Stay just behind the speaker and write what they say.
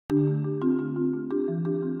This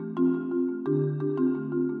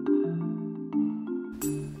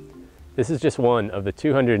is just one of the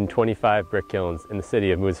 225 brick kilns in the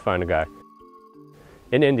city of Muzaffarnagar.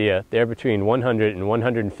 In India, there are between 100 and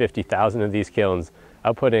 150,000 of these kilns,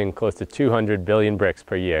 outputting close to 200 billion bricks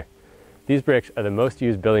per year. These bricks are the most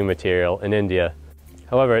used building material in India.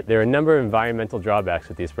 However, there are a number of environmental drawbacks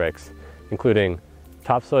with these bricks, including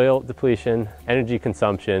topsoil depletion, energy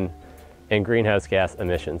consumption, and greenhouse gas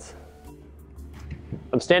emissions.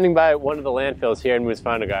 I'm standing by one of the landfills here in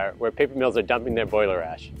Muzaffarnagar where paper mills are dumping their boiler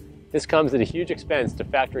ash. This comes at a huge expense to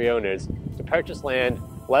factory owners to purchase land,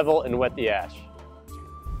 level, and wet the ash.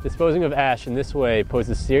 Disposing of ash in this way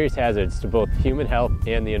poses serious hazards to both human health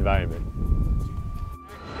and the environment.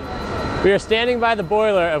 We are standing by the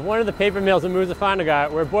boiler of one of the paper mills in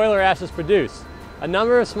Muzaffarnagar where boiler ash is produced. A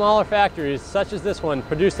number of smaller factories, such as this one,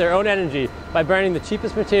 produce their own energy by burning the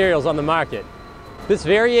cheapest materials on the market. This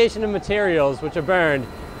variation of materials which are burned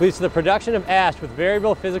leads to the production of ash with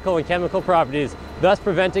variable physical and chemical properties, thus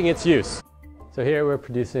preventing its use. So here we're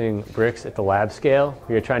producing bricks at the lab scale.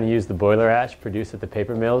 We are trying to use the boiler ash produced at the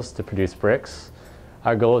paper mills to produce bricks.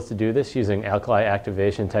 Our goal is to do this using alkali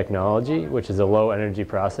activation technology, which is a low energy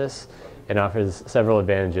process and offers several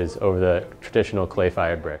advantages over the traditional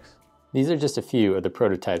clay-fired bricks. These are just a few of the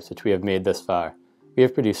prototypes which we have made thus far. We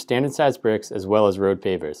have produced standard-sized bricks as well as road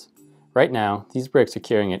pavers. Right now, these bricks are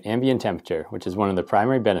curing at ambient temperature, which is one of the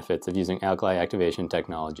primary benefits of using alkali activation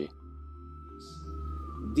technology.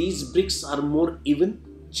 These bricks are more even,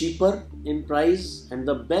 cheaper in price, and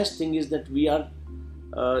the best thing is that we are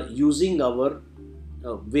using our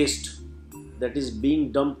waste that is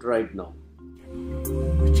being dumped right now.